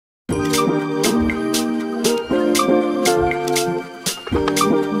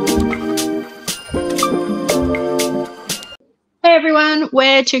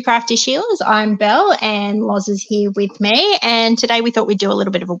We're Two Crafty Sheilas. I'm Belle and Loz is here with me. And today we thought we'd do a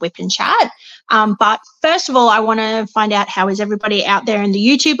little bit of a whip and chat. But first of all, I want to find out how is everybody out there in the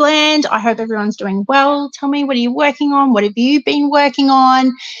YouTube land. I hope everyone's doing well. Tell me, what are you working on? What have you been working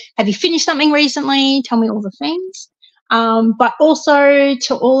on? Have you finished something recently? Tell me all the things. But also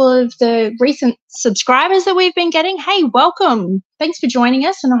to all of the recent subscribers that we've been getting, hey, welcome. Thanks for joining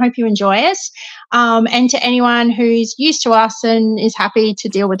us, and I hope you enjoy us. And to anyone who's used to us and is happy to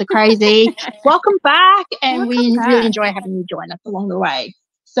deal with the crazy, welcome back, and we really enjoy having you join us along the way.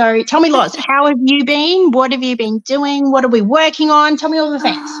 So tell me, Loz, how have you been? What have you been doing? What are we working on? Tell me all the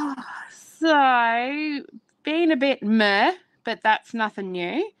things. So, been a bit meh, but that's nothing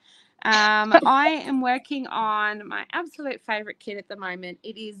new. I am working on my absolute favourite kit at the moment.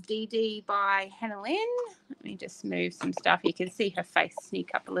 It is DeeDee by Lynn. Let me just move some stuff. You can see her face sneak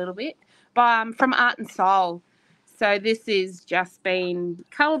up a little bit. From Art and Soul. So this has just been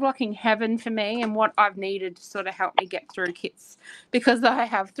colour blocking heaven for me, and what I've needed to sort of help me get through kits, because I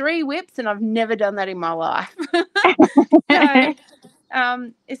have 3 whips and I've never done that in my life. So,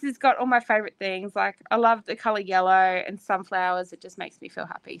 this has got all my favourite things. Like, I love the colour yellow and sunflowers. It just makes me feel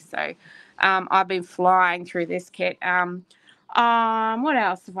happy. So I've been flying through this kit. What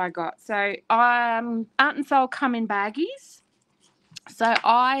else have I got? So Art and Soul come in baggies. So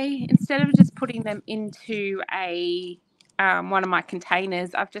instead of just putting them into a one of my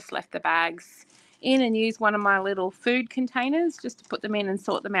containers, I've just left the bags in and used one of my little food containers just to put them in and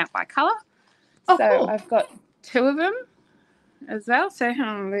sort them out by colour. Oh, so cool. I've got 2 of them as well. So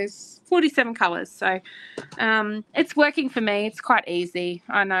there's 47 colours. So it's working for me. It's quite easy.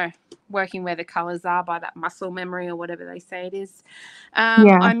 I know, working where the colours are by that muscle memory or whatever they say it is.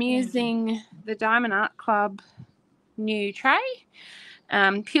 I'm using the Diamond Art Club new tray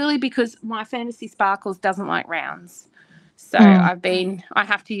purely because my Fantasy Sparkles doesn't like rounds. So I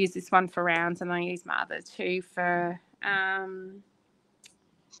have to use this one for rounds, and I use my other 2 for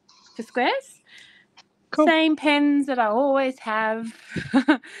squares. Cool. Same pens that I always have,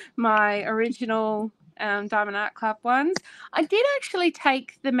 my original Diamond Art Club ones. I did actually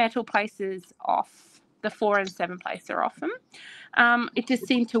take the metal places off, the 4 and 7 placer off them. It just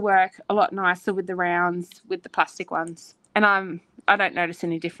seemed to work a lot nicer with the rounds, with the plastic ones, and I don't notice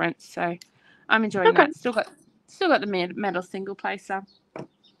any difference. So I'm enjoying that. Still got the metal single placer.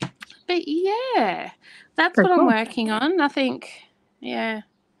 But yeah, that's what I'm working on. I think,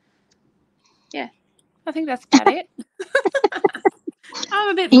 I think that's about it. I'm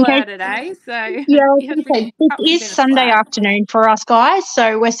a bit blurred today, so it is Sunday afternoon for us guys,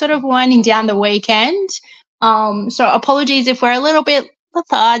 so we're sort of winding down the weekend. So apologies if we're a little bit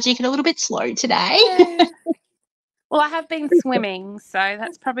lethargic and a little bit slow today. Yeah. Well, I have been swimming, so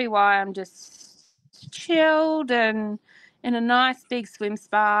that's probably why I'm just chilled and in a nice big swim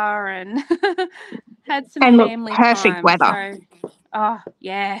spa and had some family perfect time. weather. So,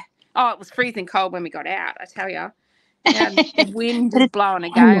 it was freezing cold when we got out, I tell you. The wind is blowing a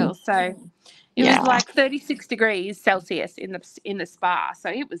gale, so it was like 36 degrees Celsius in the spa, so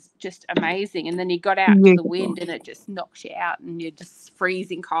it was just amazing. And then you got out into the wind and it just knocks you out, and you're just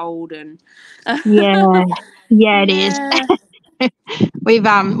freezing cold. And it is. We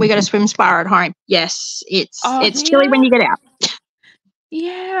got a swim spa at home. Yes, it's chilly when you get out.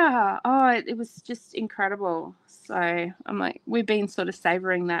 Yeah. It was just incredible. So I'm like, we've been sort of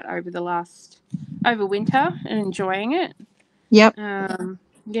savouring that over winter and enjoying it. Yep. Down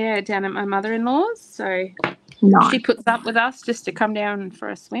at my mother-in-law's. So she puts up with us just to come down for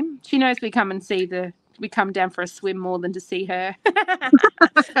a swim. She knows we come down for a swim more than to see her.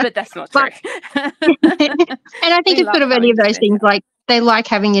 But that's not true. And I think it's sort of any of those things, like they like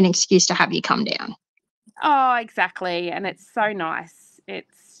having an excuse to have you come down. Oh, exactly. And it's so nice.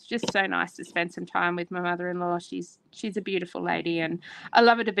 It's just so nice to spend some time with my mother-in-law. She's a beautiful lady, and I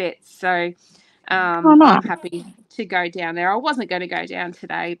love it a bit. So I'm happy to go down there. I wasn't going to go down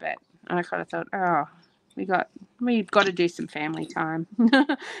today, but I kind of thought, we've got to do some family time.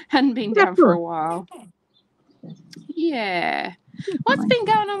 Hadn't been down for a while. Yeah. What's been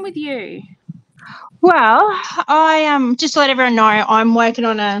going on with you? Well, I just to let everyone know, I'm working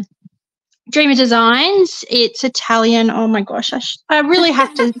on a Dreamer Designs. It's Italian. Oh my gosh, I really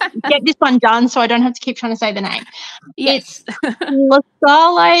have to get this one done so I don't have to keep trying to say the name. Yes. It's La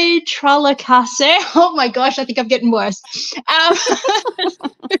Sale Tralacasse. Oh my gosh, I think I'm getting worse.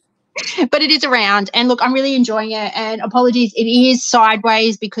 But it is around, and look, I'm really enjoying it, and apologies, it is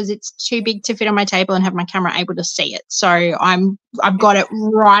sideways because it's too big to fit on my table and have my camera able to see it. So I've got it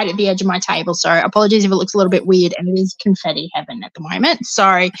right at the edge of my table, so apologies if it looks a little bit weird, and it is confetti heaven at the moment.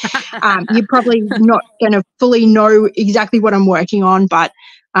 So you're probably not going to fully know exactly what I'm working on, but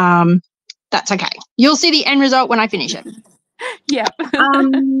that's okay. You'll see the end result when I finish it. Yeah.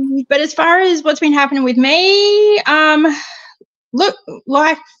 But as far as what's been happening with me, look,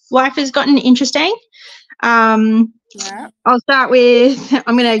 life has gotten interesting. Yeah. I'll start with,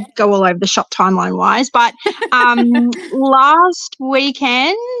 I'm going to go all over the shop timeline wise, but last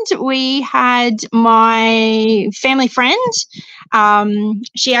weekend we had my family friend.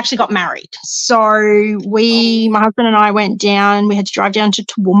 She actually got married. So my husband and I went down, we had to drive down to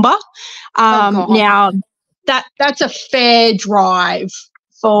Toowoomba. Now that's a fair drive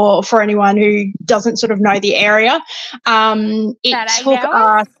for anyone who doesn't sort of know the area. It took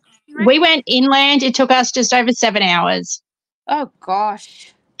us, we went inland, it took us just over 7 hours. Oh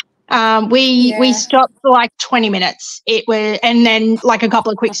gosh. We stopped for like 20 minutes. And then like a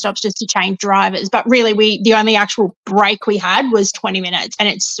couple of quick stops just to change drivers. But really the only actual break we had was 20 minutes, and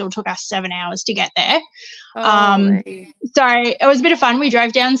it still took us 7 hours to get there. So it was a bit of fun. We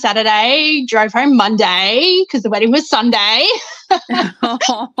drove down Saturday, drove home Monday because the wedding was Sunday.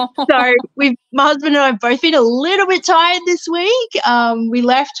 So my husband and I have both been a little bit tired this week. We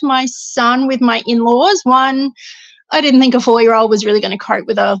left my son with my in-laws. One, I didn't think a 4-year-old was really going to cope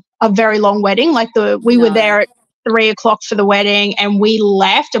with a very long wedding. Like we were there at 3 o'clock for the wedding, and we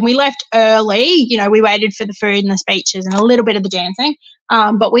left early. You know, we waited for the food and the speeches and a little bit of the dancing.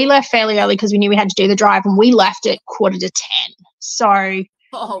 But we left fairly early because we knew we had to do the drive, and we left at 9:45. So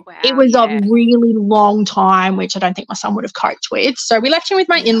it was a really long time, which I don't think my son would have coped with. So we left him with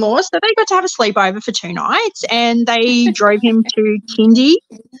my in-laws. So they got to have a sleepover for 2 nights, and they drove him to Kindy,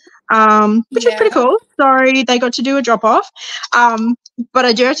 which was pretty cool. So they got to do a drop-off. But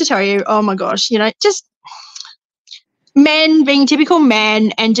I do have to tell you, oh my gosh, you know, just men being typical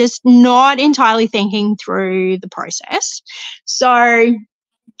men and just not entirely thinking through the process. So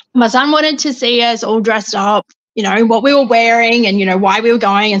my son wanted to see us all dressed up, you know, what we were wearing and, you know, why we were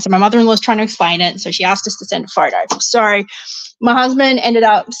going. And so my mother-in-law was trying to explain it. So she asked us to send a photo. So my husband ended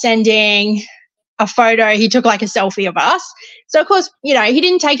up sending a photo. He took like a selfie of us. So, of course, you know, he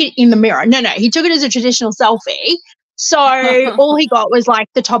didn't take it in the mirror. No, he took it as a traditional selfie. So all he got was like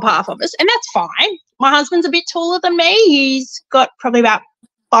the top half of us, and that's fine. My husband's a bit taller than me. He's got probably about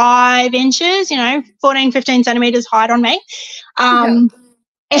 5 inches, you know, 14, 15 centimeters height on me. And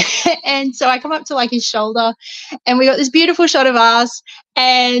so I come up to like his shoulder, and we got this beautiful shot of us,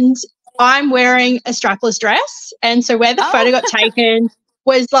 and I'm wearing a strapless dress. And so where the photo got taken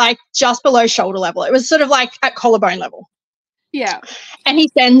was like just below shoulder level. It was sort of like at collarbone level. Yeah. And he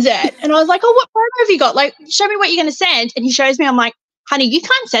sends it. And I was like, oh, what photo have you got? Like, show me what you're going to send. And he shows me. I'm like, honey, you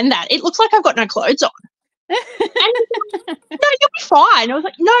can't send that. It looks like I've got no clothes on. And he's like, no, you'll be fine. I was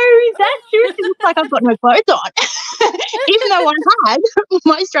like, no, that seriously looks like I've got no clothes on. Even though I had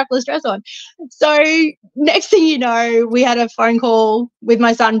my strapless dress on. So next thing you know, we had a phone call with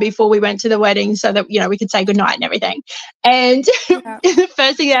my son before we went to the wedding so that, you know, we could say goodnight and everything. And the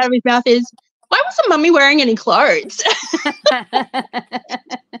first thing out of his mouth is, why wasn't Mummy wearing any clothes?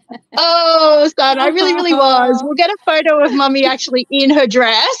 Oh, son, I really, really was. We'll get a photo of Mummy actually in her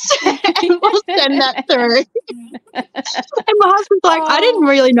dress and we'll send that through. And my husband's like, I didn't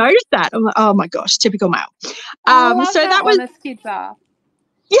really notice that. I'm like, oh my gosh, typical male. So that was kids are.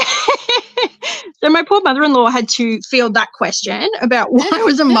 Yeah. So my poor mother-in-law had to field that question about why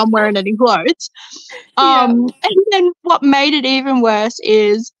wasn't Mum wearing any clothes. And then what made it even worse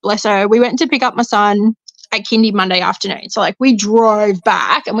is, bless her, we went to pick up my son at Kindy Monday afternoon. So like we drove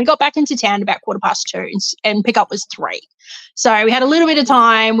back and we got back into town about 2:15 and pick up was 3. So we had a little bit of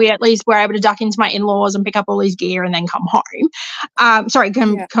time. We at least were able to duck into my in-laws and pick up all his gear and then come home.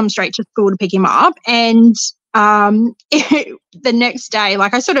 Come straight to school to pick him up. And the next day,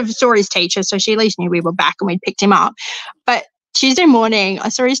 like I sort of saw his teacher, so she at least knew we were back and we'd picked him up. But Tuesday morning, I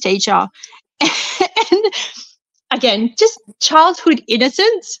saw his teacher, and again, just childhood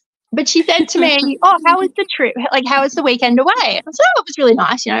innocence. But she said to me, "Oh, how was the trip? Like, how was the weekend away?" And I said, "Oh, it was really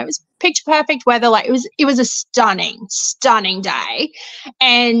nice. You know, it was picture perfect weather. Like, it was a stunning day,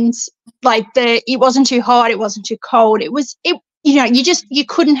 and like it wasn't too hot, it wasn't too cold. You know, you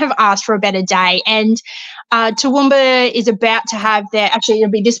couldn't have asked for a better day." And Toowoomba is about to have it'll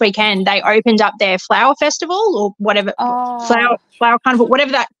be this weekend. They opened up their flower festival or whatever, flower carnival,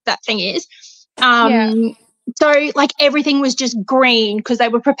 whatever that thing is. So, like, everything was just green because they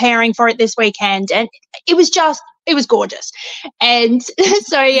were preparing for it this weekend, and it was gorgeous. And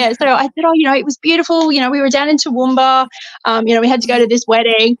so, yeah, so I said, oh, it was beautiful. We were down in Toowoomba. We had to go to this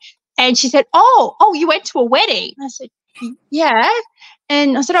wedding. And she said, oh, you went to a wedding? I said, yeah.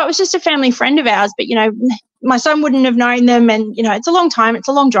 And I said, oh, it was just a family friend of ours, but, my son wouldn't have known them, and, it's a long time. It's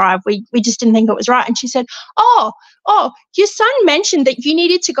a long drive. We just didn't think it was right. And she said, oh, your son mentioned that you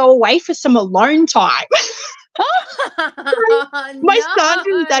needed to go away for some alone time. My son,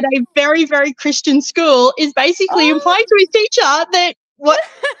 who's at a very, very Christian school, is basically implying to his teacher that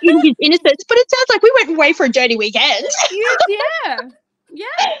in his innocence, but it sounds like we went away for a dirty weekend. Yeah.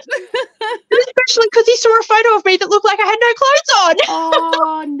 Especially because he saw a photo of me that looked like I had no clothes on.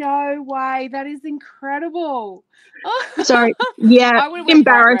 Oh, no way. That is incredible. Sorry. Yeah,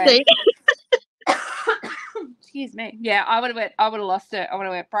 embarrassing. Excuse me. Yeah, I would have lost it. I would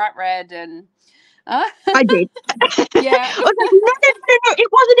have went bright red and I did. Yeah. I was like, no, it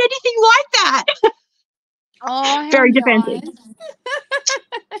wasn't anything like that. Oh, very defensive.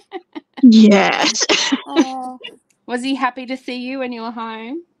 Yes. Oh. Was he happy to see you when you were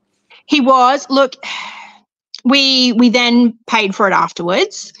home? He was. Look, we then paid for it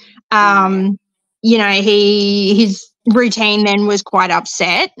afterwards. His routine then was quite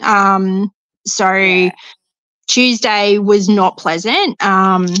upset. Tuesday was not pleasant.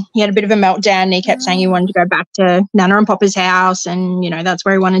 He had a bit of a meltdown, and he kept saying he wanted to go back to Nana and Papa's house, and that's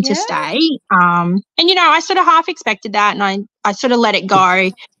where he wanted to stay. I sort of half expected that, and I sort of let it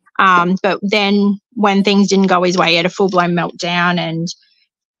go. But then when things didn't go his way, he had a full-blown meltdown, and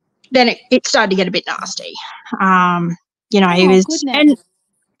then it started to get a bit nasty. He was, goodness. and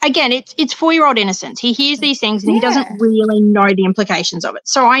again, it's 4-year-old innocence. He hears these things and he doesn't really know the implications of it.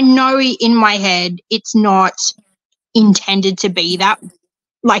 So I know in my head it's not intended to be that,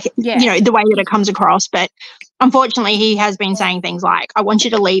 like, the way that it comes across. But unfortunately, he has been saying things like, I want you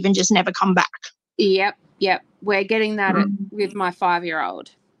to leave and just never come back. Yep. We're getting that with my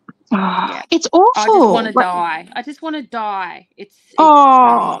 5-year-old. It's awful. I just want to die. I just want to die.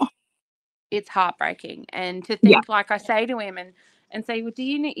 It's heartbreaking. And to think, like I say to him and say, well, do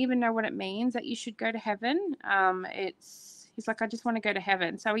you even know what it means that you should go to heaven? He's like, I just want to go to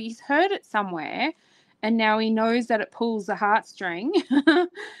heaven. So he's heard it somewhere, and now he knows that it pulls the heartstring.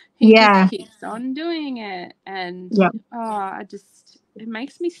 He just keeps on doing it. And it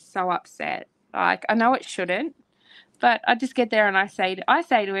makes me so upset. Like, I know it shouldn't, but I just get there and I say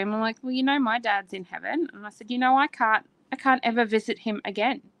to him, I'm like, well, my dad's in heaven. And I said, I can't ever visit him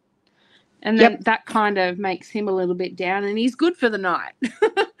again. And then that kind of makes him a little bit down, and he's good for the night.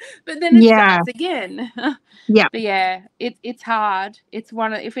 But then it starts again. But it's hard. It's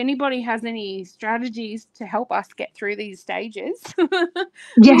if anybody has any strategies to help us get through these stages, we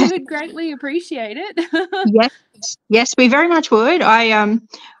would greatly appreciate it. Yes, we very much would. I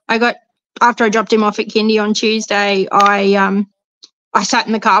got, after I dropped him off at kindy on Tuesday, I sat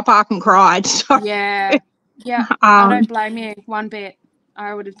in the car park and cried. So. Yeah. I don't blame you one bit.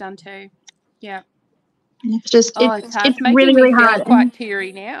 I would have done too. Yeah. It's just it's making really, me really feel hard. Quite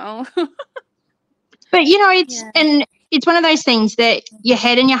teary now. But and it's one of those things that your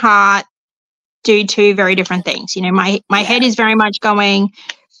head and your heart do two very different things. My head is very much going,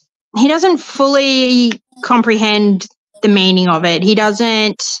 he doesn't fully comprehend the meaning of it. He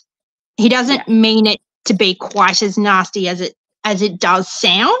doesn't mean it to be quite as nasty as it does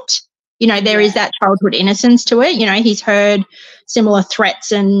sound. There is that childhood innocence to it. He's heard similar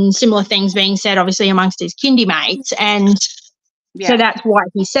threats and similar things being said, obviously, amongst his kindy mates. And so that's why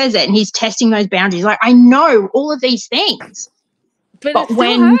he says it. And he's testing those boundaries. Like, I know all of these things. But it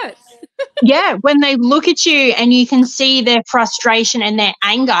still hurts. When they look at you and you can see their frustration and their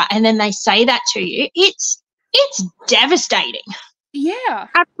anger, and then they say that to you, it's devastating. Yeah.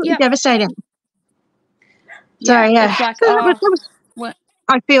 Absolutely devastating. Yeah. So, It's like,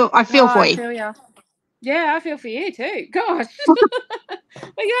 I feel for you. I feel you. Yeah, I feel for you too. Gosh. We're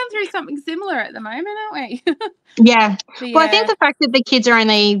going through something similar at the moment, aren't we? Yeah. Well, I think the fact that the kids are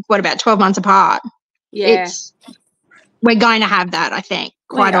only, about 12 months apart, we're going to have that, I think,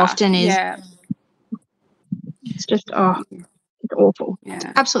 quite often. It's just, it's awful. Yeah. It's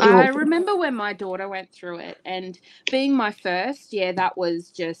absolutely awful. I remember when my daughter went through it, and being my first, that was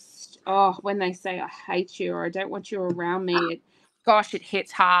just, when they say I hate you or I don't want you around me, it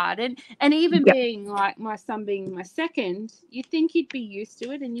hits hard. And even being like my son being my second, you think you'd be used to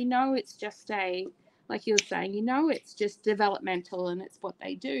it, and it's just like you were saying, it's just developmental and it's what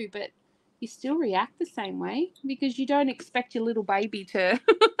they do, but you still react the same way because you don't expect your little baby to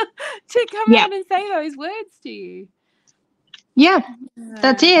come out and say those words to you. Yeah,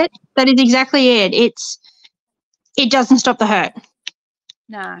 that's it. That is exactly it. it doesn't stop the hurt.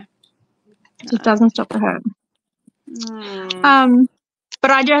 No. It doesn't stop the hurt. But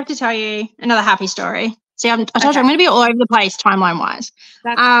I do have to tell you another happy story. See, I told you I'm going to be all over the place timeline-wise.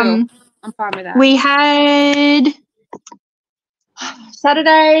 That's cool. I'm fine with that. We had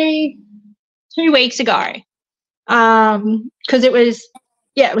Saturday 2 weeks ago, because it was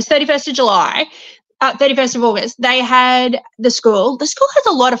 31st of July, 31st of August. They had the school. The school has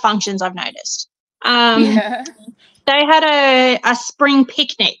a lot of functions, I've noticed. They had a spring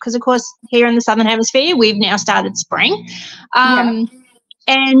picnic because, of course, here in the Southern Hemisphere, we've now started spring.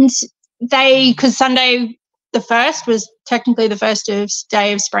 And because Sunday the 1st was technically the first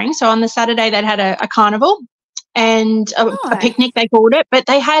day of spring. So on the Saturday, they'd had a carnival and a picnic, they called it. But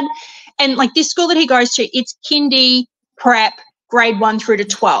they had, and like this school that he goes to, it's kindy, prep, grade 1 through to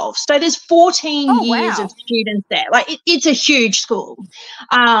 12. So there's 14 years of students there. Like it's a huge school.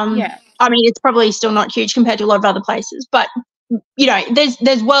 I mean, it's probably still not huge compared to a lot of other places, but you know,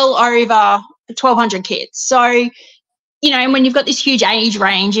 there's well over 1,200 kids. So, you know, and when you've got this huge age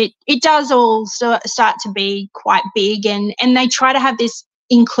range, it does all start to be quite big, and they try to have this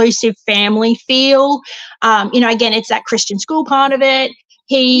inclusive family feel. You know, again, it's that Christian school part of it.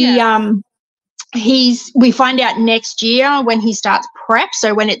 We find out next year when he starts prep,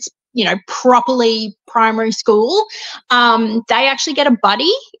 so when it's, you know, properly primary school, they actually get a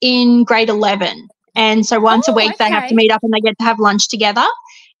buddy in grade 11. And so once a week they have to meet up and they get to have lunch together.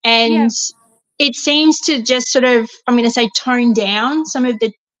 And it seems to just sort of, I'm going to say, tone down some of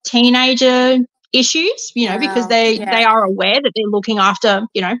the teenager issues, you know, because they are aware that they're looking after,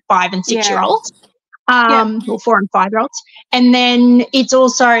 you know, 5 and 6 year olds, or 4 and 5 year olds. And then it's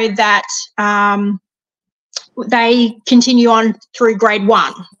also that they continue on through grade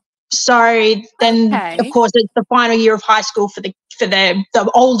 1. So then, of course, it's the final year of high school for the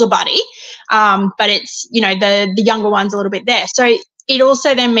older buddy, but it's, you know, the younger one's a little bit there. So it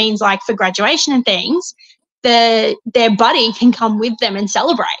also then means, like, for graduation and things, their buddy can come with them and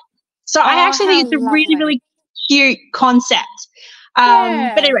celebrate. So I actually think it's a really, really cute concept.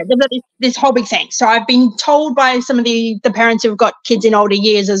 But anyway, there's this whole big thing. So I've been told by some of the parents who've got kids in older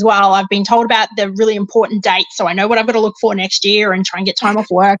years as well, I've been told about the really important dates, so I know what I've got to look for next year and try and get time off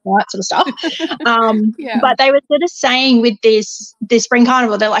work and all that sort of stuff. But they were sort of saying with this spring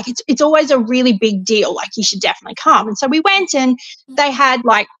carnival, they're like, it's always a really big deal, like you should definitely come. And so we went, and they had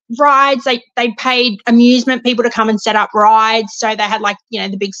like rides. They paid amusement people to come and set up rides. So they had, like, you know,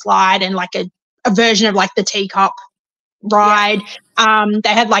 the big slide and like a version of like the teacup ride. They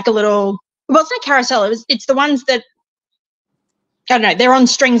had like a little, well, it's not a carousel, it's the ones that, I don't know, they're on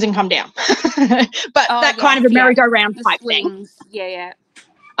strings and come down. But that kind of a merry-go-round type thing. They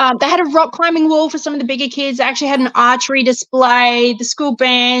had a rock climbing wall for some of the bigger kids. They actually had an archery display. The school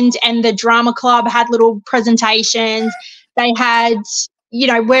band and the drama club had little presentations. They had, you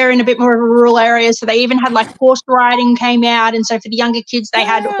know, we're in a bit more of a rural area, so they even had like horse riding came out. And so for the younger kids, they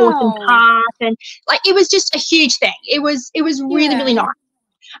had horse and cart, and like it was just a huge thing. It was really, really nice.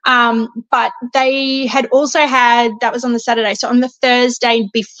 But they had also had, that was on the Saturday. So on the Thursday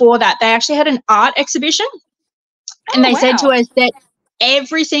before that, they actually had an art exhibition. And they said to us that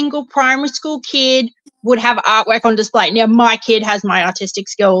every single primary school kid would have artwork on display. Now, my kid has my artistic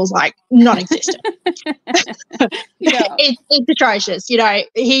skills like non-existent. It's atrocious. You know,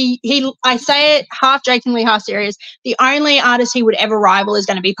 I say it half jokingly, half serious. The only artist he would ever rival is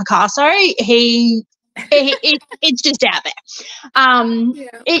going to be Picasso. It's just out there.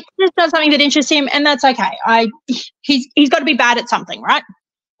 It just does something that interests him, and that's okay. He's got to be bad at something, right?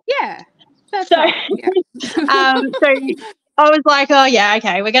 Yeah. That's right. So I was like, oh yeah,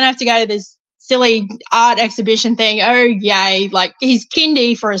 okay, we're gonna have to go to this silly art exhibition thing. Oh yay, like he's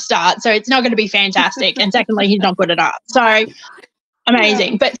kindy for a start, so it's not going to be fantastic, and secondly, he's not good at art, so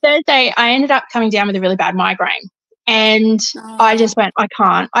amazing. But Thursday I ended up coming down with a really bad migraine, and I just went, I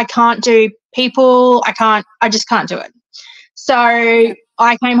can't do people, I just can't do it. So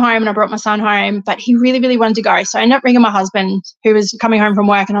I came home and I brought my son home, but he really, really wanted to go, so I ended up ringing my husband who was coming home from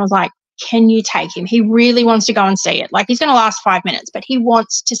work, and I was like, can you take him? He really wants to go and see it. Like, he's going to last 5 minutes, but he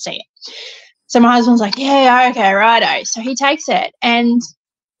wants to see it. So my husband's like, yeah, okay, righto. So he takes it, and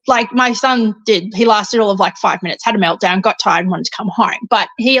like my son did, he lasted all of like 5 minutes, had a meltdown, got tired, and wanted to come home, but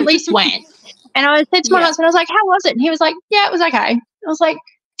he at least went. And I said to my husband, I was like, how was it? And he was like, yeah, it was okay. I was like,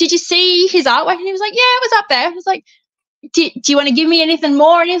 did you see his artwork? And he was like, yeah, it was up there. I was like, do you want to give me anything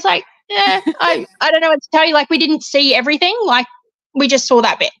more? And he was like, yeah, I don't know what to tell you. Like, we didn't see everything. Like, we just saw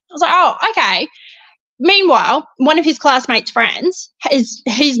that bit. I was like, oh, okay. Meanwhile, one of his classmates' friends,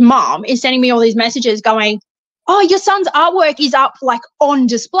 his mom is sending me all these messages going, oh, your son's artwork is up like on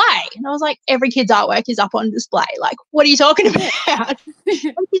display. And I was like, every kid's artwork is up on display. Like, what are you talking about? And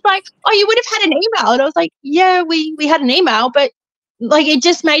she's like, oh, you would have had an email. And I was like, yeah, we had an email, but like it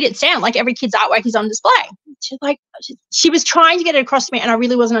just made it sound like every kid's artwork is on display. She's like, she was trying to get it across to me and I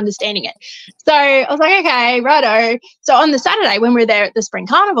really wasn't understanding it. So I was like, okay, righto. So on the Saturday when we were there at the Spring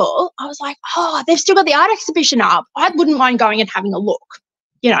Carnival, I was like, oh, they've still got the art exhibition up. I wouldn't mind going and having a look,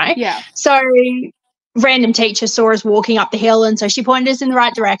 you know? Yeah. So random teacher saw us walking up the hill, and so she pointed us in the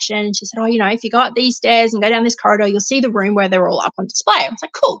right direction. And she said, oh, you know, if you go up these stairs and go down this corridor, you'll see the room where they're all up on display. I was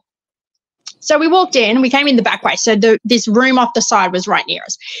like, cool. So we walked in, we came in the back way. So this room off the side was right near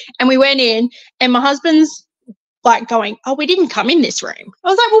us. And we went in, and my husband's like going, oh, we didn't come in this room. I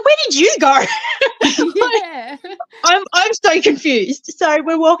was like, well, where did you go? Yeah. I'm so confused. So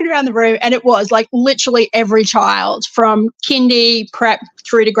we're walking around the room, and it was like literally every child from kindy, prep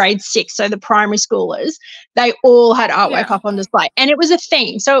through to grade 6, so the primary schoolers, they all had artwork up on display. And it was a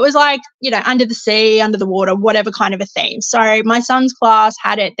theme. So it was like, you know, under the sea, under the water, whatever kind of a theme. So my son's class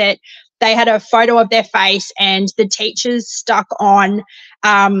had it that they had a photo of their face, and the teachers stuck on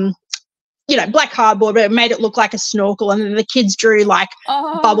you know, black cardboard, but it made it look like a snorkel, and then the kids drew like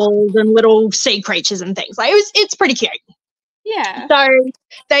bubbles and little sea creatures and things. Like it's pretty cute. Yeah. So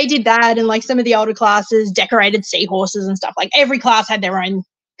they did that, and like some of the older classes decorated seahorses and stuff. Like every class had their own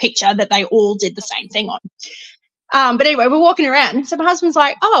picture that they all did the same thing on. But anyway, we're walking around, so my husband's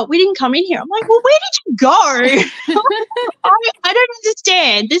like, oh, we didn't come in here. I'm like, well, where did you go? I don't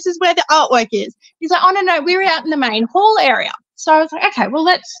understand. This is where the artwork is. He's like, oh, no, we were out in the main hall area. So I was like, okay, well,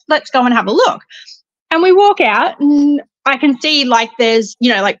 let's go and have a look. And we walk out, and I can see like there's,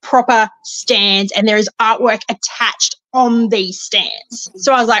 you know, like proper stands, and there is artwork attached on these stands.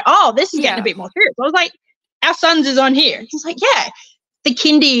 So I was like, oh, this is getting a bit more serious. I was like, our son's is on here. He's like, yeah, the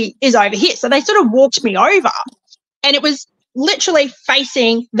kindy is over here. So they sort of walked me over, and it was literally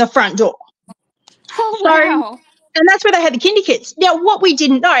facing the front door. Oh, wow. And that's where they had the kindy kids. Now, what we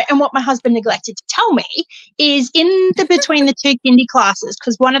didn't know, and what my husband neglected to tell me, is between the two kindy classes,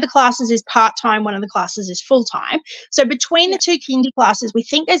 because one of the classes is part-time, one of the classes is full-time. So between the two kindy classes, we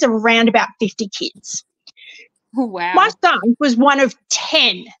think there's around about 50 kids. Oh, wow. My son was one of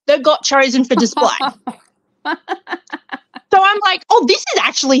 10 that got chosen for display. So I'm like, oh, this is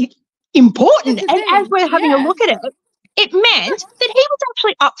actually important. And as we're having a look at it, it meant that he was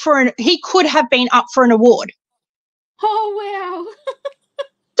actually up for he could have been up for an award. Oh, wow.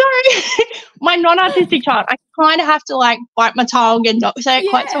 So my non-artistic child, I kind of have to like bite my tongue and not say it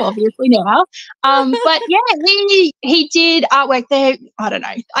quite so obviously now. But yeah, he did artwork there. I don't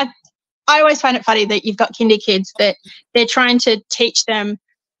know. I always find it funny that you've got kindy kids that they're trying to teach them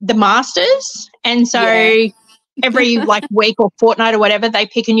the masters. And so every like week or fortnight or whatever, they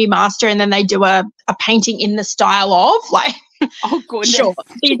pick a new master, and then they do a painting in the style of like, oh, goodness. Sure,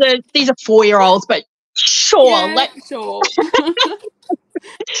 these are 4-year-olds, but sure. Sure.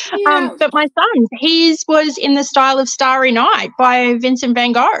 But my son, his was in the style of Starry Night by Vincent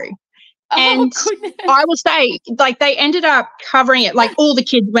van Gogh. And I will say, like, they ended up covering it, like all the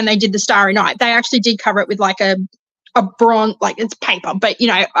kids, when they did the Starry Night, they actually did cover it with like a bronze, like it's paper, but, you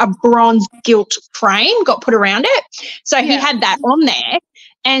know, a bronze gilt frame got put around it. So he had that on there.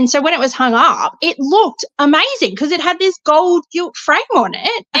 And so when it was hung up, it looked amazing because it had this gold gilt frame on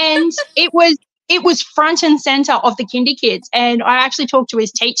it, and it was front and center of the kindy kids. And I actually talked to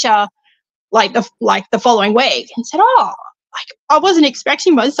his teacher like the following week and said, oh, like I wasn't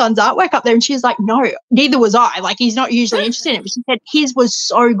expecting my son's artwork up there. And she was like, no, neither was I. Like, he's not usually interested in it. But she said his was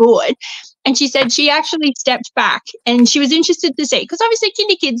so good. And she said she actually stepped back and she was interested to see, because obviously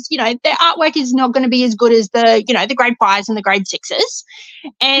kindy kids, you know, their artwork is not going to be as good as the, you know, the grade 5s and the grade 6s.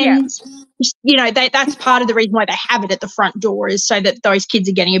 And, you know, that's part of the reason why they have it at the front door, is so that those kids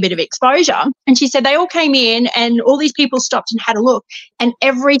are getting a bit of exposure. And she said they all came in and all these people stopped and had a look. And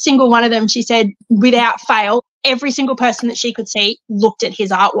every single one of them, she said, without fail, every single person that she could see looked at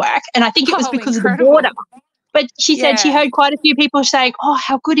his artwork. And I think it was because of the border. But she said she heard quite a few people saying, oh,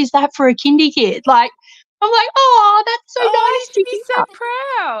 how good is that for a kindy kid? Like, I'm like, oh, that's so nice to be so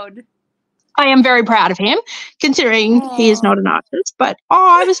proud. I am very proud of him, considering he is not an artist. But,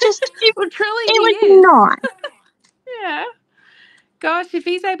 I was just, it was nice. Yeah. Gosh, if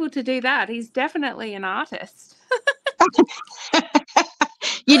he's able to do that, he's definitely an artist.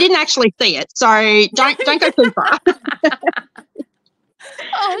 You didn't actually see it, so don't go too far.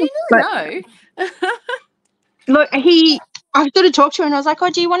 You never know. Look, I sort of talked to him and I was like, oh,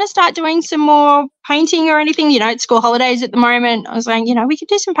 do you want to start doing some more painting or anything? You know, it's school holidays at the moment. I was like, you know, we could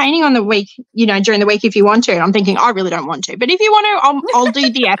do some painting on the week, you know, during the week if you want to. And I'm thinking, I really don't want to. But if you want to, I'll do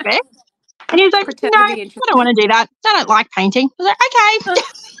the effort. And he was like, Pretend no, to I be don't want to do that. I don't like painting. I was like,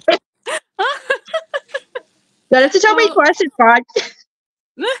 okay. Don't have to tell me twice, it's fine.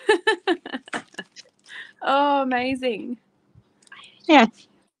 Oh, amazing. Yeah.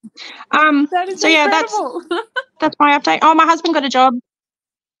 That is so yeah, incredible. that's my update. Oh, my husband got a job.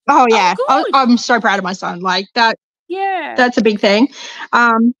 Oh yeah. Oh, good. I'm so proud of my son. Like that. Yeah. That's a big thing.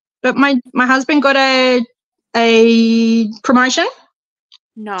 But my husband got a promotion.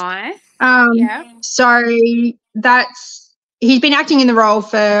 Nice. Yeah. So he's been acting in the role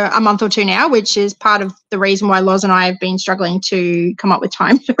for a month or two now, which is part of the reason why Loz and I have been struggling to come up with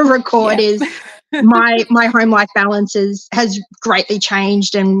time to record. Is my home life balance has greatly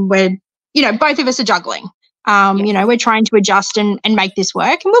changed, and we're both of us are juggling. We're trying to adjust and make this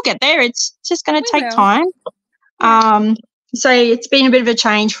work, and we'll get there. It's just going to take time. Yeah. So it's been a bit of a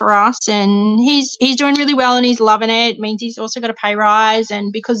change for us, and he's doing really well and he's loving it. It means he's also got a pay rise,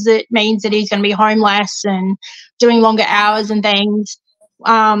 and because it means that he's going to be home less and doing longer hours and things,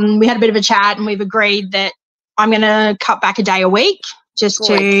 we had a bit of a chat and we've agreed that I'm going to cut back a day a week just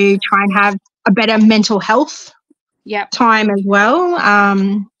to try and have a better mental health time as well,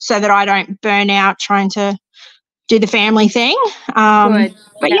 so that I don't burn out trying to do the family thing. Good.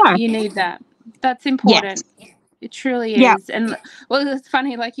 But you need that. That's important. Yes. It truly is. And well, it's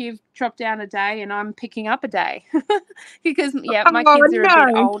funny, like you've dropped down a day and I'm picking up a day because my kids are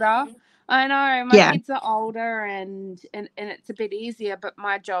a bit older. I know my kids are older and it's a bit easier, but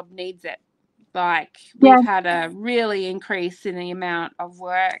my job needs it. Like we've had a really increase in the amount of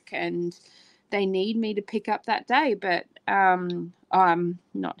work and they need me to pick up that day, but I'm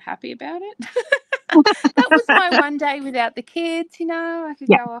not happy about it. That was my one day without the kids, I could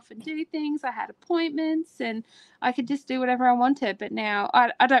go off and do things. I had appointments and I could just do whatever I wanted. But now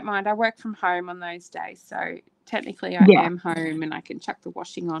I don't mind. I work from home on those days. So technically I am home and I can chuck the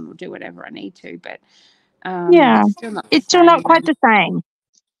washing on or do whatever I need to. But it's still not quite the same.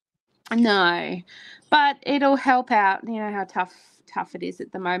 No, but it'll help out. You know how tough it is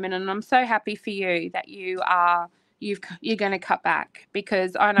at the moment. And I'm so happy for you that you're going to cut back,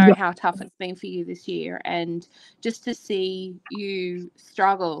 because I know how tough it's been for you this year, and just to see you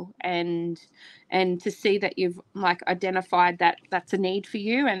struggle and to see that you've identified that that's a need for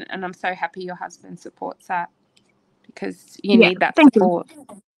you, and I'm so happy your husband supports that, because you need that support.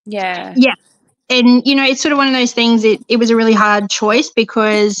 Yeah. And it's sort of one of those things. It was a really hard choice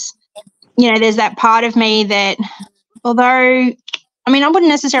because there's that part of me that, although I wouldn't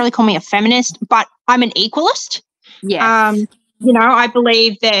necessarily call me a feminist, but I'm an equalist. Yes. I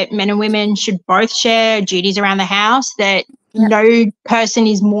believe that men and women should both share duties around the house, that no person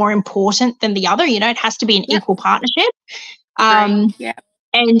is more important than the other. It has to be an equal partnership. And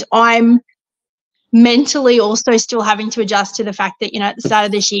I'm mentally also still having to adjust to the fact that, at the start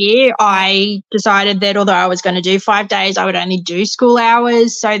of this year, I decided that although I was going to do 5 days, I would only do school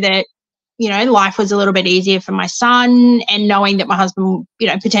hours so that, life was a little bit easier for my son, and knowing that my husband,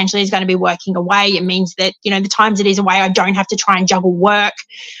 potentially is going to be working away, it means that, the times that he's away, I don't have to try and juggle work.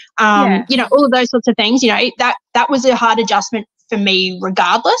 All of those sorts of things, that was a hard adjustment for me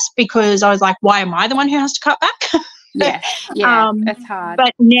regardless, because I was like, why am I the one who has to cut back? It's hard.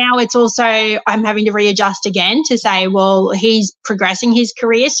 But now it's also, I'm having to readjust again to say, well, he's progressing his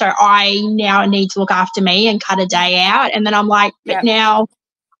career, so I now need to look after me and cut a day out. And then I'm like, but now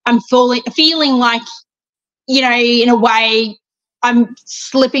I'm feeling like, in a way, I'm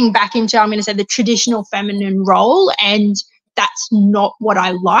slipping back into, I'm going to say, the traditional feminine role, and that's not what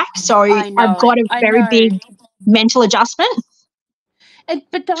I like. So I've got a very big mental adjustment.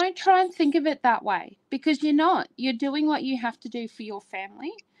 But don't try and think of it that way, because you're not. You're doing what you have to do for your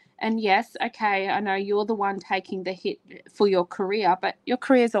family. And yes, okay, I know you're the one taking the hit for your career, but your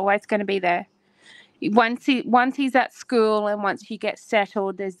career is always going to be there. Once he's at school and once you get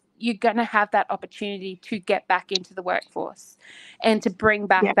settled, you're going to have that opportunity to get back into the workforce and to bring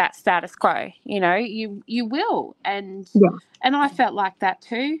back that status quo. You will, and I felt like that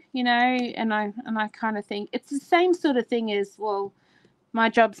too. And I kind of think it's the same sort of thing as, well, my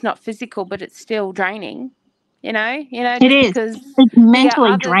job's not physical, but it's still draining. It is, because it's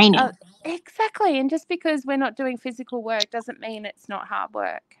mentally draining. Exactly. And just because we're not doing physical work doesn't mean it's not hard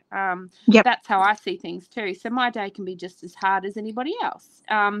work. That's how I see things too. So my day can be just as hard as anybody else.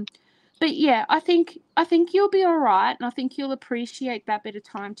 But yeah, I think you'll be all right, and I think you'll appreciate that bit of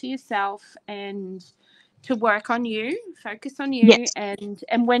time to yourself and to work on you, focus on you, and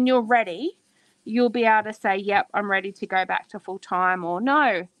when you're ready, you'll be able to say, yep, I'm ready to go back to full time, or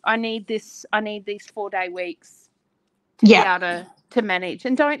no, I need these 4-day weeks to be able to manage.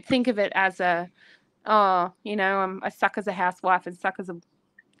 And don't think of it as I suck as a housewife and suck as a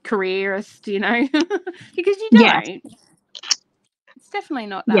careerist, you know, because you Yeah. don't. It's definitely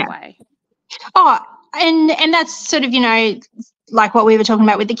not that way. Oh, and that's sort of, you know, like what we were talking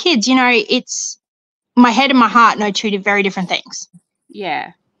about with the kids, you know, it's my head and my heart know two very different things.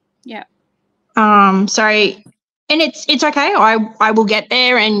 Yeah. Yeah. So, and it's okay. I will get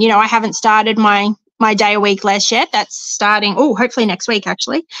there, and, you know, I haven't started my day a week less yet. That's starting, hopefully next week,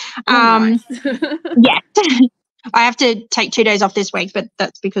 actually. Nice. Yeah. I have to take 2 days off this week, but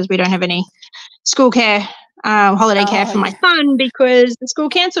that's because we don't have any school care, holiday care for my son, because the school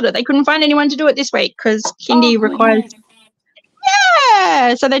cancelled it. They couldn't find anyone to do it this week because Hindi requires.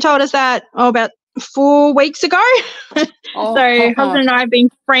 Yeah, so they told us that about 4 weeks ago. So husband and I have been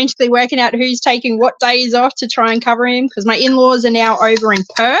frantically working out who's taking what days off to try and cover him, because my in-laws are now over in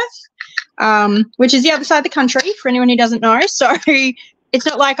Perth, which is the other side of the country for anyone who doesn't know. So it's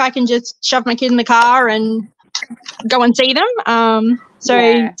not like I can just shove my kid in the car and go and see them.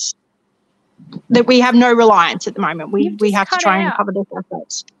 That we have no reliance at the moment. We have to try and cover this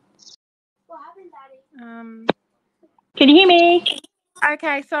ourselves. What happened, Daddy? Can you hear me?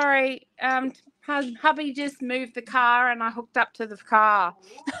 Okay, sorry. Hubby just moved the car and I hooked up to the car.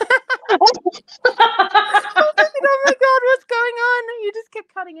 I'm thinking, oh my God, what's going on? You just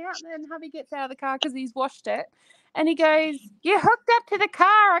kept cutting out, and then hubby gets out of the car because he's washed it. And he goes, "You hooked up to the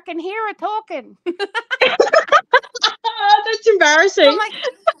car. I can hear her talking." That's embarrassing. I'm like,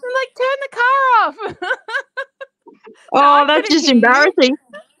 turn the car off. Oh, that's just embarrassing.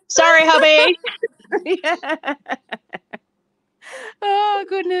 Sorry, hubby. Yeah. Oh,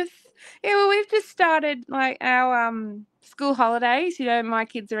 goodness. Yeah, well, we've just started like our school holidays. You know, my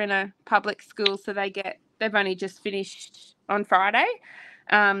kids are in a public school, so they've only just finished on Friday.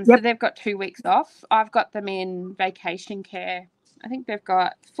 So they've got 2 weeks off. I've got them in vacation care. I think they've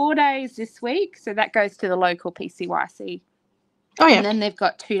got 4 days this week, so that goes to the local PCYC. Oh, yeah. And then they've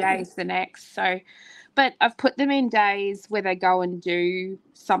got 2 days the next. So, but I've put them in days where they go and do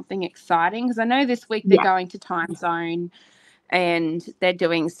something exciting, because I know this week they're going to Time Zone and they're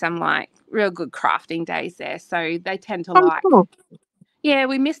doing some like real good crafting days there. So they tend to like. Cool. Yeah,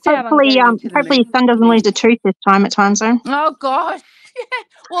 we missed out on getting into the hopefully your son doesn't lose a tooth this time at Time Zone. Oh, gosh.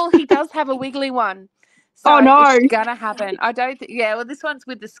 Well, he does have a wiggly one. So oh, no. It's going to happen. I don't think, well, this one's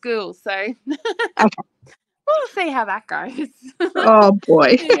with the school. So okay. We'll see how that goes. Oh,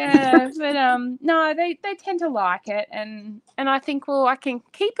 boy. Yeah, but no, they tend to like it. And I think, well, I can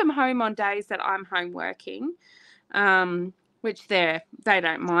keep them home on days that I'm home working. Which they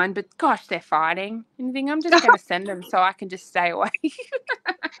don't mind, but gosh, they're fighting. Anything, I'm just going to send them so I can just stay away.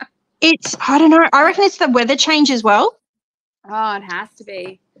 I don't know. I reckon it's the weather change as well. Oh, it has to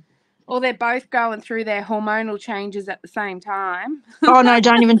be. Or they're both going through their hormonal changes at the same time. Oh, no,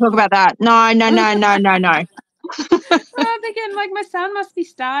 don't even talk about that. No. I'm thinking, like, my son must be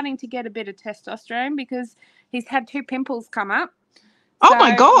starting to get a bit of testosterone because he's had 2 pimples come up. So, oh,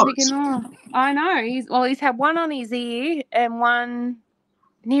 my God. I know. He's had one on his ear and one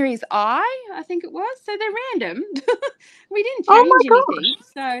near his eye, I think it was. So they're random. We didn't change anything.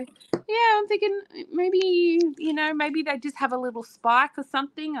 So, yeah, I'm thinking maybe, maybe they just have a little spike or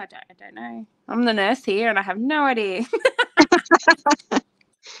something. I don't know. I'm the nurse here and I have no idea.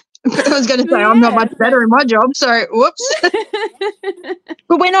 I was going to say, I'm not much better in my job, so whoops.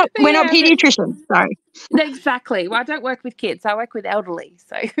 But we're not pediatricians, so. Exactly. Well, I don't work with kids. I work with elderly,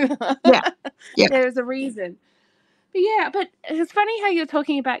 so there's a reason. But it's funny how you're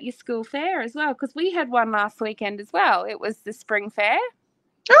talking about your school fair as well, because we had one last weekend as well. It was the spring fair.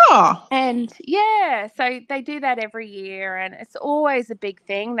 Oh. And so they do that every year, and it's always a big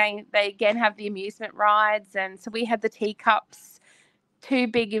thing. They again have the amusement rides, and so we had the teacups, 2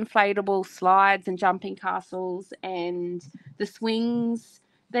 big inflatable slides and jumping castles, and the swings.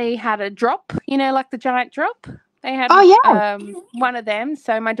 They had a drop, like the giant drop. They had one of them.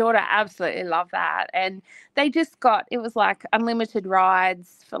 So my daughter absolutely loved that. And they just it was like unlimited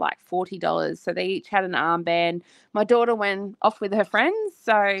rides for like $40. So they each had an armband. My daughter went off with her friends.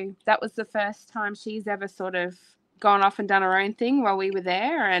 So that was the first time she's ever sort of gone off and done her own thing while we were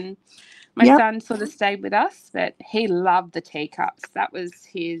there. And my son sort of stayed with us, but he loved the teacups. That was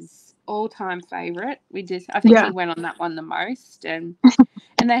his all-time favorite. I think he went on that one the most. And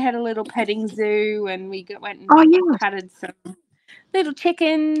they had a little petting zoo, and we went and patted some little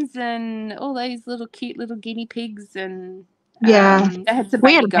chickens and all those little cute little guinea pigs, and they had some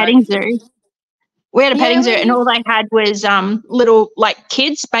baby goats. Petting zoo. We had a petting zoo, and all they had was little like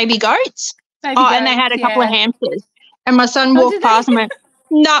kids, baby goats. And they had a couple of hamsters. And my son walked past and went,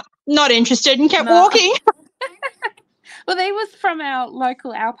 "No, not interested," and kept walking. Well, they was from our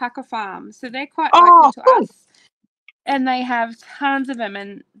local alpaca farm, so they're quite local to us. and they have tons of them,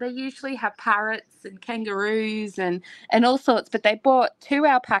 and they usually have parrots and kangaroos and all sorts, but they bought 2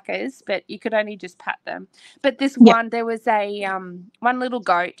 alpacas, but you could only just pat them. But this Yeah. one, there was a one little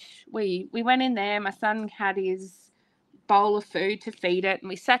goat. We went in there, my son had his bowl of food to feed it, and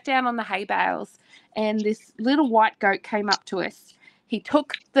we sat down on the hay bales, and this little white goat came up to us. He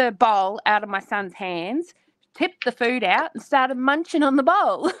took the bowl out of my son's hands, tipped the food out, and started munching on the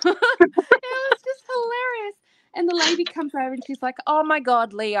bowl. It was just hilarious. And the lady comes over and she's like, "Oh my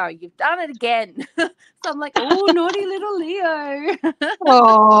God, Leo, you've done it again." So I'm like, "Oh, naughty little Leo."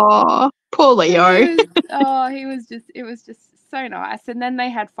 Oh, poor Leo. It was just so nice. And then they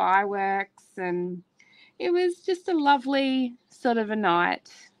had fireworks, and it was just a lovely sort of a night.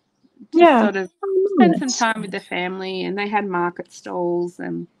 Just sort of spend some time with the family, and they had market stalls,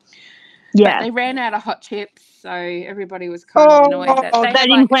 and but they ran out of hot chips, so everybody was kind of annoyed that they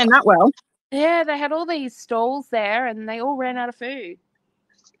didn't plan that well. Yeah, they had all these stalls there, and they all ran out of food.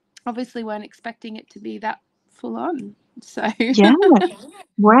 Obviously, weren't expecting it to be that full on. So yeah,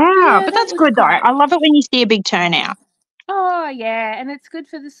 wow, but that's good though. I love it when you see a big turnout. Oh yeah, and it's good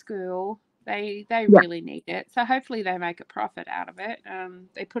for the school. They really need it. So hopefully they make a profit out of it.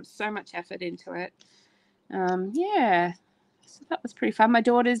 They put so much effort into it. Yeah. So that was pretty fun. My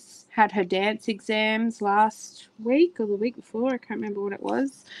daughter's had her dance exams last week or the week before. I can't remember what it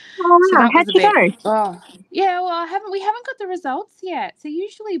was. Oh, So that how'd was a you bit. go? Oh, yeah. Well, we haven't got the results yet. So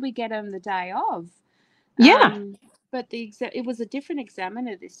usually we get them the day of. Yeah. But it was a different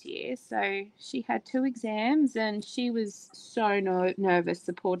examiner this year. So she had 2 exams, and she was so nervous.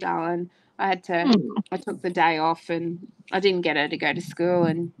 The poor darling. I took the day off, and I didn't get her to go to school,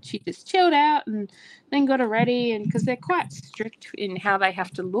 and she just chilled out and then got her ready. And because they're quite strict in how they have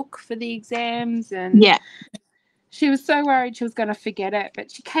to look for the exams, and she was so worried she was going to forget it,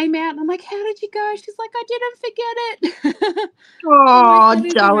 but she came out, and I'm like, "How did you go?" She's like, "I didn't forget it." Oh,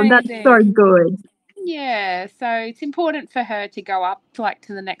 like, darling, that's so good. Yeah, so it's important for her to go up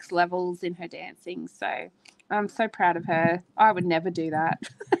to the next levels in her dancing. So I'm so proud of her. I would never do that.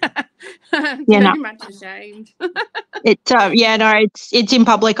 Too much ashamed. It's in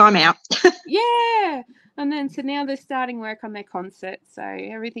public. I'm out. Yeah. And then so now they're starting work on their concert. So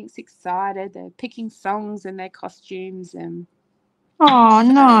everything's excited. They're picking songs and their costumes and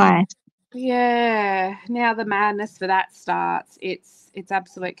nice. Yeah. Now the madness for that starts. It's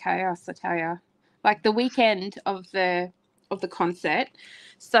absolute chaos, I tell you. Like the weekend of the concert.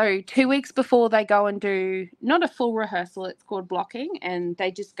 So 2 weeks before they go and do not a full rehearsal, it's called blocking, and they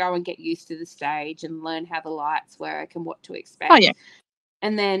just go and get used to the stage and learn how the lights work and what to expect. Oh yeah.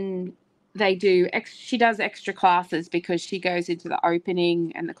 And then they do she does extra classes because she goes into the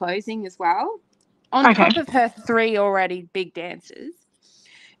opening and the closing as well. On top of her 3 already big dances.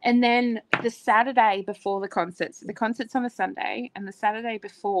 And then the Saturday before the concert, so the concert's on a Sunday, and the Saturday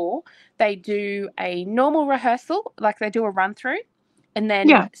before they do a normal rehearsal, like they do a run through. And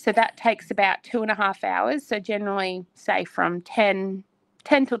then, so that takes about 2.5 hours. So generally say from 10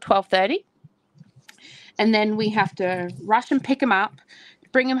 till 12:30. And then we have to rush and pick them up,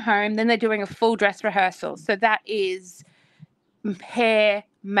 bring them home. Then they're doing a full dress rehearsal. So that is hair,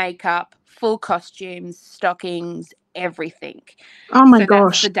 makeup, full costumes, stockings, everything. Oh my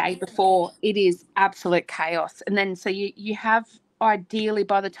gosh. That's the day before. It is absolute chaos. And then so you have ideally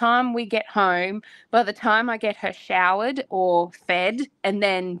by the time we get home, by the time I get her showered or fed and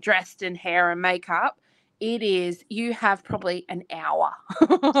then dressed in hair and makeup, you have probably an hour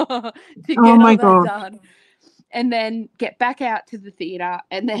to get all that done. And then get back out to the theatre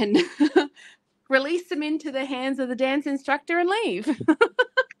and then release them into the hands of the dance instructor and leave.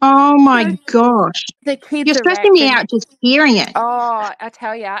 Oh my gosh. The kids You're stressing me out just hearing it. Oh, I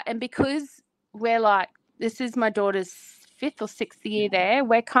tell you. And because we're like, this is my daughter's 5th or 6th year there,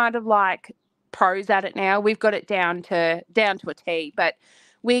 we're kind of like pros at it now. We've got it down to a T, but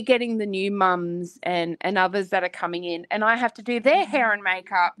we're getting the new mums and others that are coming in, and I have to do their hair and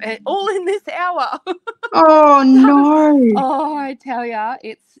makeup all in this hour. Oh no. Oh, I tell you,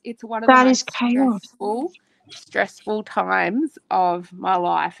 it's one of the most stressful times of my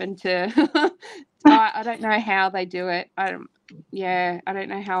life, and I don't know how they do it. I don't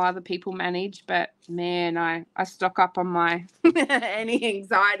know how other people manage, but man, I stock up on my any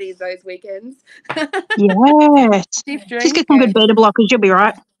anxieties those weekends. Yes. Just get some good beta blockers, you'll be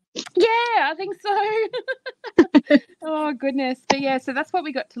right. Yeah, I think so. Oh goodness. But yeah, so that's what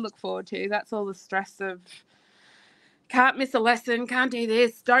we got to look forward to. That's all the stress of can't miss a lesson, can't do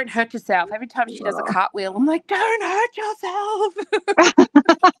this, don't hurt yourself. Every time she does a cartwheel, I'm like, don't hurt yourself.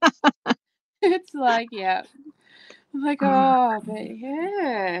 It's like, yeah. I'm like, oh, but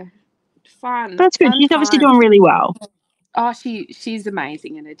yeah. Fun. That's good. Fun She's obviously time. doing really well. Oh, she's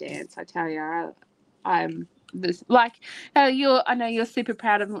amazing in her dance. I tell you, I'm this like I know you're super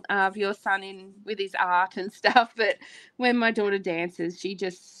proud of your son in with his art and stuff, but when my daughter dances, she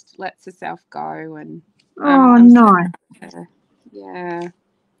just lets herself go, and Oh, I'm so nice. proud of her. Yeah,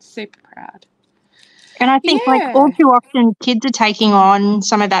 super proud. And I think, like, all Yeah. too often kids are taking on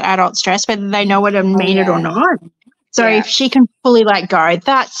some of that adult stress, whether they know it and Oh mean it or yeah. not. So Yeah. if she can fully let go,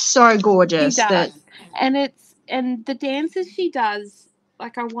 that's so She gorgeous. That does. And the dances she does,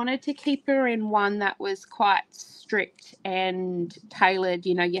 like I wanted to keep her in one that was quite strict and tailored,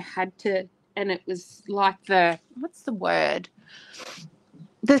 you had to, and it was like what's the word?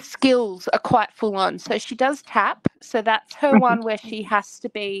 The skills are quite full on. So she does tap. So that's her one where she has to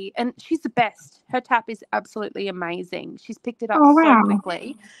be, and she's the best. Her tap is absolutely amazing. She's picked it up oh so wow.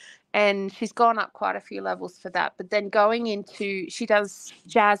 quickly. And she's gone up quite a few levels for that. But then going into, she does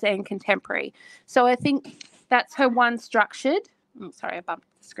jazz and contemporary. So I think that's her one structured. Sorry, I bumped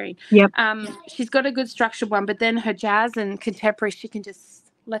the screen. Yep. She's got a good structured one, but then her jazz and contemporary, she can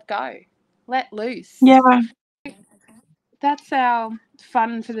just let go, let loose. Yeah. That's our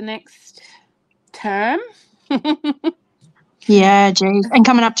fun for the next term. Yeah, geez. And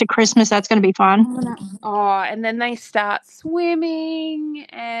coming up to Christmas, that's going to be fun. Oh, and then they start swimming,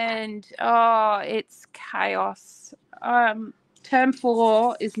 and it's chaos. Term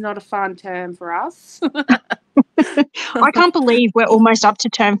 4 is not a fun term for us. I can't believe we're almost up to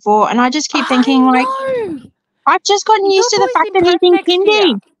term 4, and I just keep thinking, like, I know. I've just gotten Your used to the boy's fact in that he's prep in next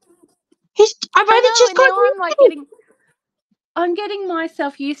year. kindy. I've I only know, just and got now used I'm like to it. I'm getting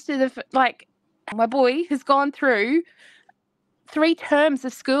myself used to like my boy has gone through 3 terms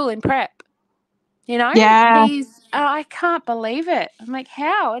of school in prep. Yeah. I can't believe it. I'm like,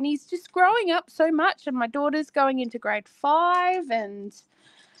 how? And he's just growing up so much. And my daughter's going into grade 5. And,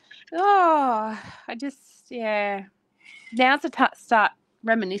 I just, yeah. Now's the start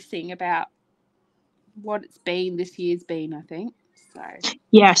reminiscing about what this year's been, I think. So,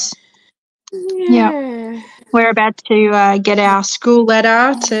 Yes. Yeah. yeah. We're about to get our school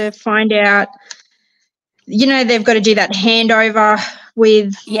letter to find out, they've got to do that handover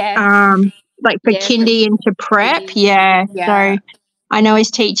with, Yes. like for Yeah, from kindy into prep. kindy. Yeah. Yeah. So I know his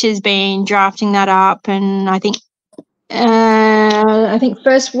teacher's been drafting that up, and I think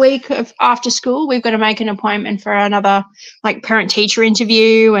first week of after school we've got to make an appointment for another like parent teacher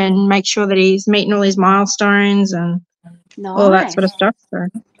interview and make sure that he's meeting all his milestones and all that sort of Nice. stuff. So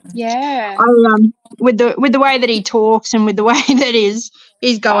Yeah. with the way that he talks and with the way that he's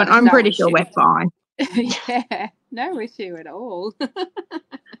Oh, going, there's I'm no pretty sure issue. we're fine. Yeah. No issue at all.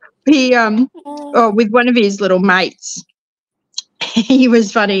 He with one of his little mates, he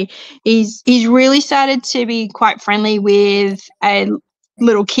was funny. He's really started to be quite friendly with a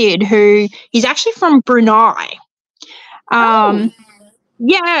little kid who he's actually from Brunei. Oh.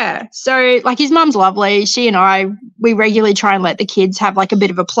 Yeah. So like his mum's lovely. She and we regularly try and let the kids have like a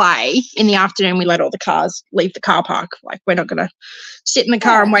bit of a play in the afternoon. We let all the cars leave the car park. Like we're not going to sit in the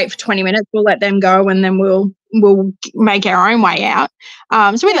car and Yeah. wait for 20 minutes. We'll let them go and then we'll make our own way out.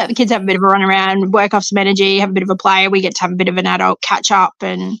 So we let the kids have a bit of a run around, work off some energy, have a bit of a play. We get to have a bit of an adult catch up,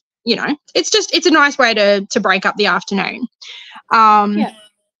 and it's a nice way to break up the afternoon.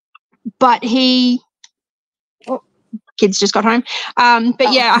 But kids just got home.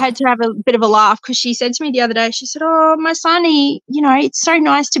 But yeah, I had to have a bit of a laugh because she said to me the other day, she said, oh, my son, it's so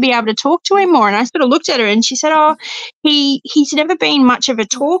nice to be able to talk to him more. And I sort of looked at her and she said, oh, he's never been much of a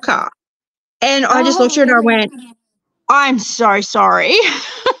talker. And I just looked at her and I went, I'm so sorry.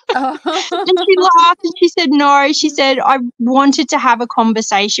 And she laughed and she said, no, she said, I wanted to have a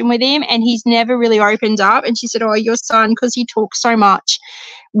conversation with him and he's never really opened up. And she said, oh, your son, because he talks so much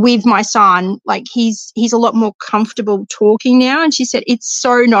with my son, like he's a lot more comfortable talking now. And she said, it's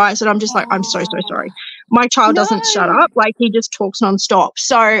so nice. And I'm just like, I'm so sorry. My child doesn't shut up. Like he just talks nonstop.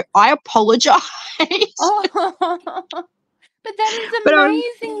 So I apologize. But that is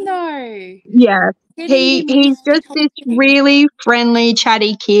amazing though. Yeah. Getting him He's used to just this talking. really friendly,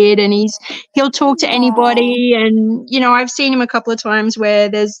 chatty kid, and he'll talk to anybody. And I've seen him a couple of times where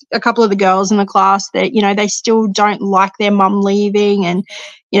there's a couple of the girls in the class that they still don't like their mum leaving, and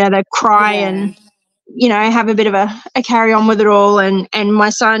they cry and have a bit of a carry on with it all. And my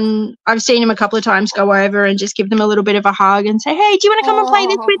son, I've seen him a couple of times go over and just give them a little bit of a hug and say, hey, do you want to come and play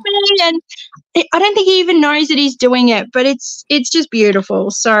this with me? And I don't think he even knows that he's doing it, but it's just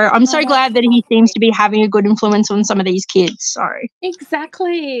beautiful. So I'm so glad that he seems to be having a good influence on some of these kids. So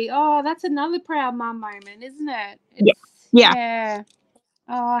Exactly. Oh, that's another proud mum moment, isn't it? Yeah. Yeah.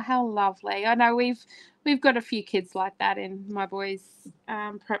 Oh, how lovely. I know we've got a few kids like that in my boys'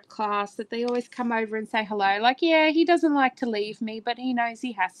 prep class that they always come over and say hello. Like, yeah, he doesn't like to leave me, but he knows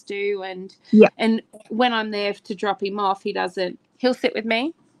he has to. And when I'm there to drop him off, he'll sit with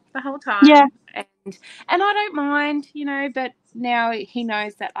me the whole time. Yeah. And I don't mind, you know, but now he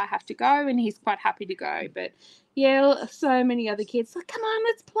knows that I have to go and he's quite happy to go. But yeah, so many other kids like, come on,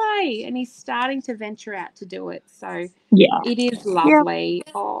 let's play. And he's starting to venture out to do it. So Yeah. it is lovely.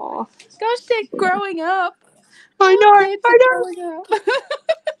 Yeah. Oh, gosh, they're growing up. I know. Kids are growing up.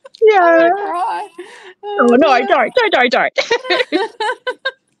 Yeah. I'm going to cry. Oh, no, don't.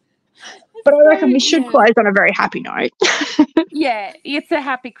 But I reckon we should close on a very happy note. Yeah, it's a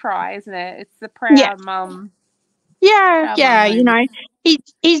happy cry, isn't it? It's the proud mum. Yeah, you know,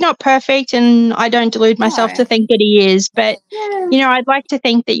 he's not perfect, and I don't delude myself to think that he is. But, you know, I'd like to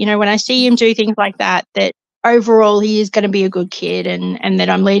think that, you know, when I see him do things like that, that overall he is going to be a good kid and that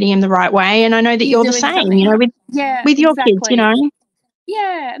I'm leading him the right way. And I know that you're the same, you know, with your kids, you know.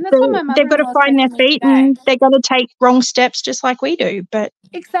 Yeah, and that's what my mother-in-law they've got to find their feet and they've got to take wrong steps just like we do. But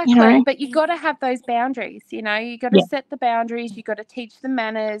exactly, you know, but you've got to have those boundaries. You know, you got to set the boundaries. You got to teach them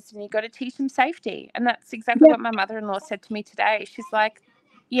manners, and you got to teach them safety. And that's exactly what my mother-in-law said to me today. She's like,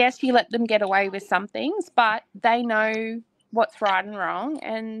 "Yes, you let them get away with some things, but they know what's right and wrong,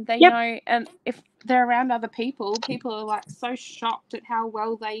 and they know. And if they're around other people, people are like so shocked at how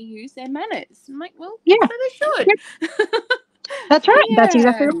well they use their manners. I'm like, well, so they should." That's right. That's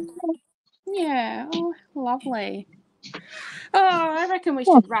exactly right. Yeah. Oh, lovely. Oh, I reckon we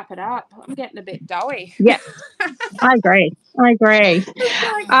should wrap it up. I'm getting a bit doughy. Yeah, I agree. It's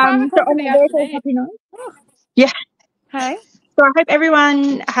like 5 o'clock in the afternoon. Yeah. Hey. So I hope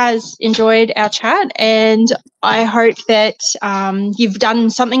everyone has enjoyed our chat, and I hope that you've done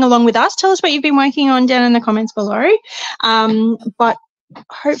something along with us. Tell us what you've been working on down in the comments below. But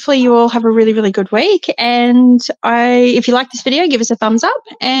hopefully you all have a really, really good week. And if you like this video, give us a thumbs up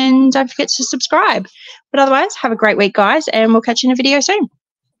and don't forget to subscribe. But otherwise, have a great week, guys, and we'll catch you in a video soon.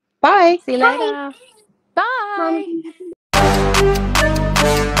 Bye. See you later. Bye.